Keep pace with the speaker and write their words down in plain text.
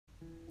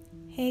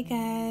Hey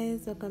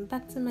guys, welcome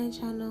back to my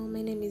channel.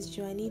 My name is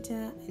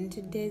Joanita and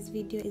today's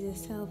video is a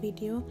style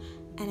video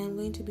and I'm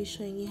going to be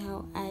showing you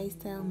how I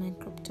style my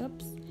crop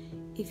tops.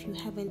 If you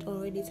haven't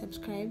already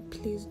subscribed,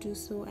 please do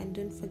so and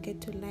don't forget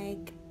to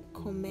like,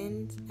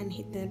 comment and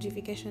hit the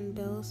notification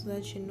bell so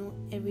that you know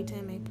every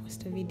time I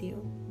post a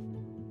video.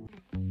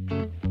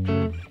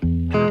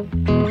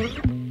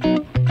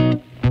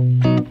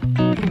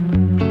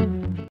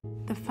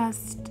 The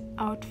first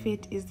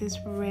outfit is this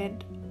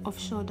red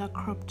off-shoulder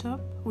crop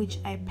top which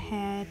I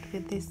paired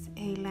with this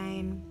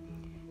A-line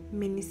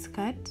mini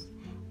skirt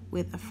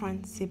with a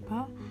front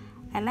zipper.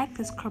 I like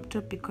this crop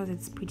top because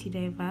it's pretty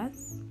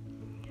diverse,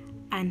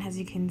 and as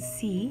you can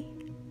see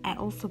I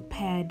also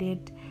paired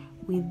it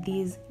with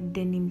these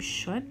denim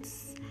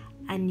shorts,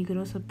 and you could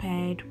also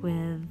pair it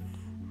with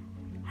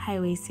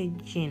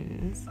high-waisted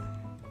jeans.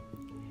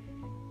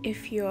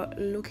 If you're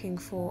looking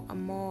for a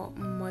more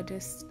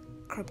modest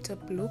crop top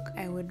look,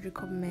 I would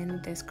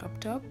recommend this crop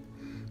top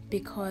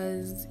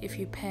because if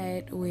you pair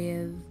it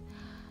with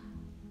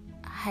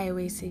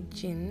high-waisted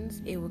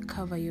jeans, it will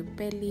cover your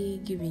belly,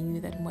 giving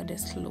you that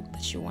modest look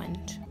that you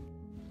want.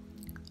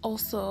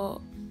 Also,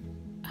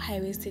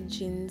 high-waisted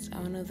jeans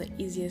are one of the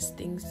easiest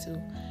things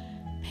to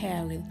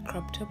pair with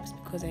crop tops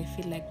because I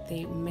feel like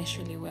they mesh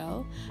really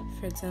well.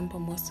 For example,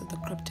 most of the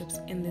crop tops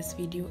in this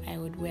video I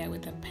would wear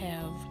with a pair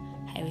of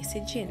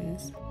high-waisted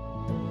jeans.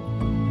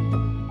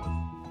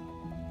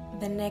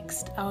 The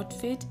next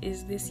outfit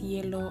is this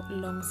yellow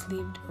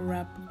long-sleeved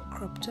wrap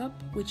crop top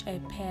which I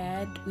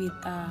paired with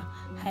a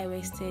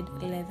high-waisted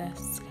leather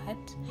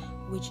skirt,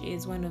 which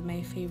is one of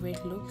my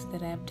favorite looks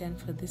that I have done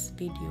for this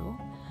video.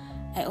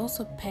 I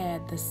also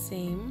paired the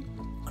same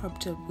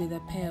crop top with a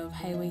pair of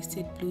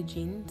high-waisted blue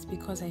jeans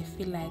because I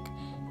feel like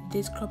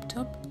this crop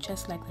top,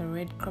 just like the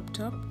red crop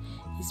top,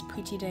 is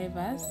pretty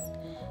diverse,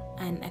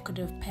 and I could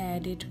have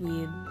paired it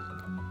with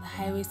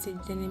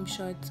high-waisted denim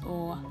shorts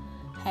or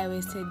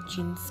high-waisted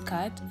jean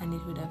skirt and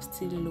it would have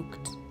still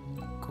looked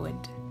good.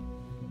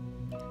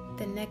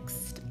 The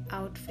next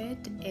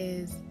outfit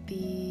is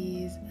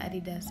these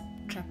Adidas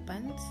track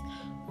pants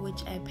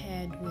which I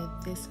paired with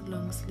this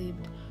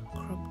long-sleeved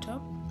crop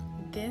top.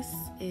 This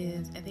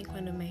is, I think,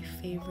 one of my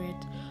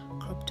favorite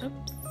crop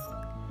tops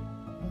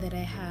that I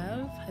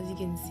have, as you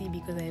can see,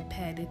 because I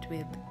paired it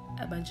with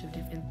a bunch of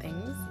different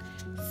things.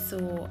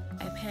 So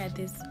I paired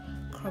this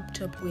crop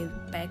top with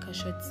biker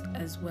shorts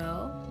as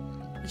well,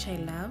 which I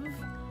love,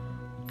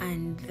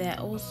 and there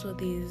are also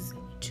these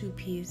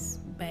two-piece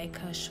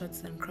biker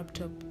shorts and crop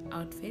top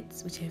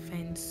outfits which I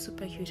find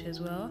super cute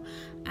as well.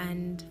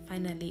 And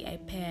finally I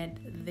paired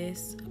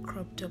this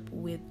crop top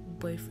with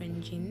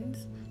boyfriend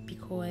jeans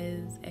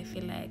because I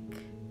feel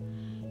like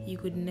you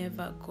could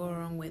never go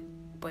wrong with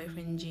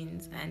boyfriend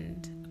jeans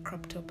and a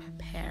crop top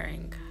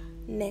pairing.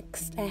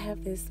 Next, I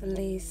have this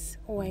lace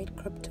white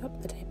crop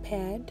top that I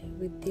paired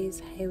with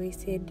these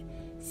high-waisted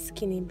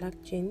skinny black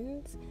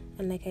jeans,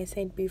 and like I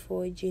said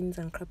before, jeans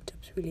and crop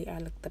tops really are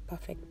like the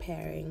perfect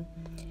pairing.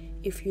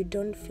 If you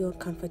don't feel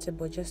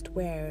comfortable just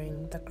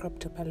wearing the crop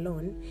top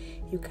alone,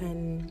 you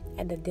can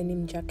add a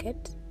denim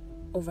jacket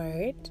over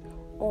it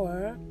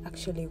or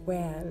actually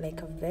wear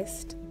like a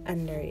vest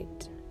under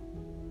it.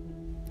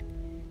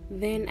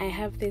 Then I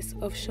have this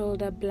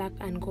off-shoulder black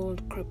and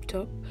gold crop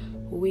top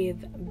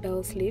with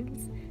bell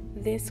sleeves.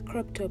 This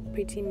crop top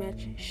pretty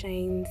much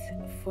shines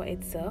for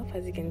itself,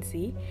 as you can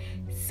see,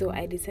 so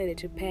I decided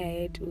to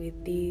pair it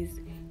with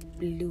these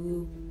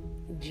blue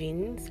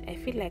jeans. I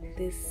feel like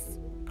this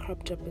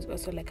crop top is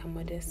also like a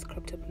modest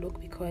crop top look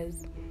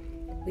because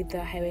with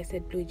the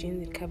high-waisted blue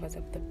jeans it covers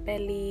up the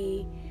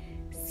belly.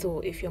 So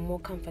if you're more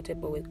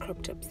comfortable with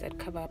crop tops that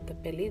cover up the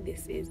belly,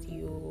 this is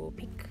your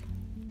pick.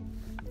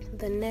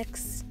 The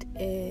next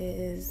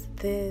is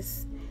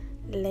this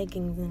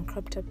leggings and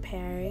crop top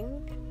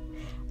pairing.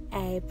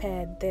 I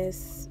paired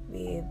this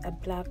with a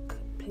black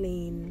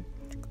plain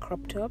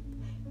crop top.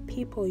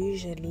 People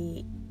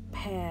usually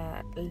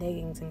pair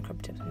leggings and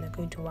crop tops when they're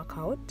going to work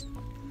out.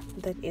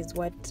 That is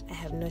what I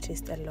have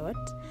noticed a lot.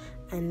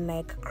 And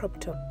like crop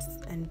tops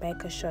and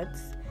biker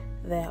shorts,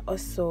 there are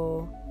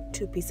also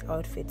two-piece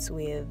outfits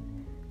with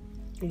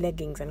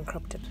leggings and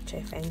crop tops which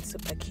I find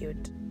super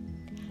cute.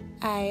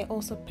 I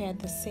also paired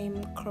the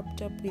same crop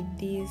top with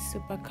these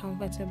super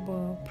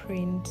comfortable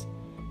print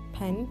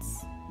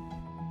pants,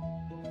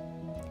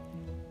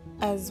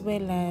 as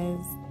well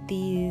as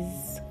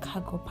these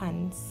cargo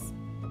pants.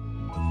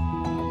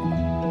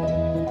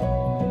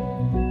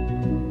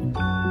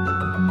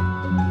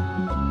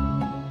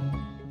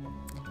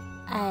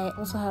 I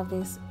also have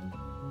this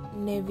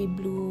navy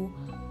blue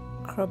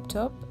crop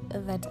top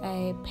that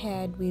I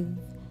paired with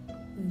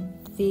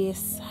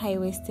this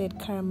high-waisted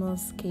caramel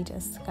skater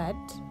skirt.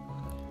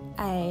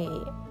 I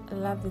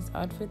love this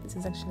outfit. This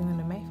is actually one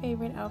of my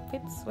favorite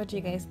outfits. What do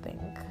you guys think?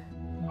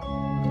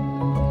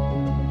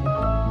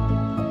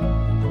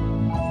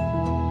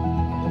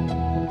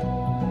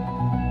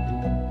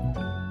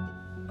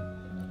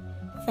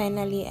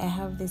 Finally, I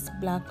have this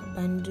black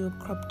bandeau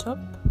crop top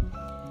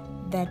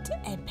that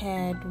I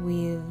paired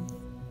with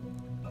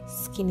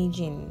skinny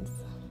jeans.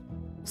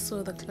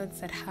 Also, the clothes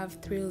that have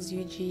Thrills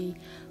UG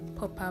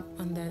pop up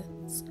on the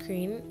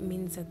screen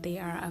means that they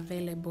are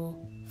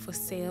available for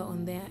sale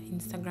on their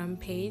Instagram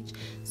page,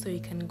 so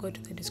you can go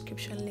to the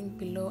description link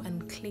below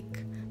and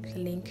click the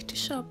link to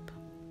shop.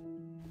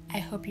 I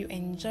hope you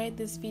enjoyed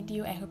this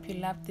video. I hope you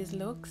loved these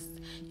looks.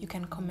 You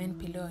can comment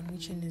below on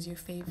which one is your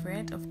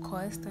favorite. Of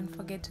course, don't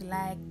forget to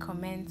like,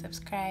 comment,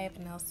 subscribe,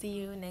 and I'll see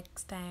you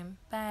next time.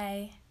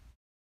 Bye.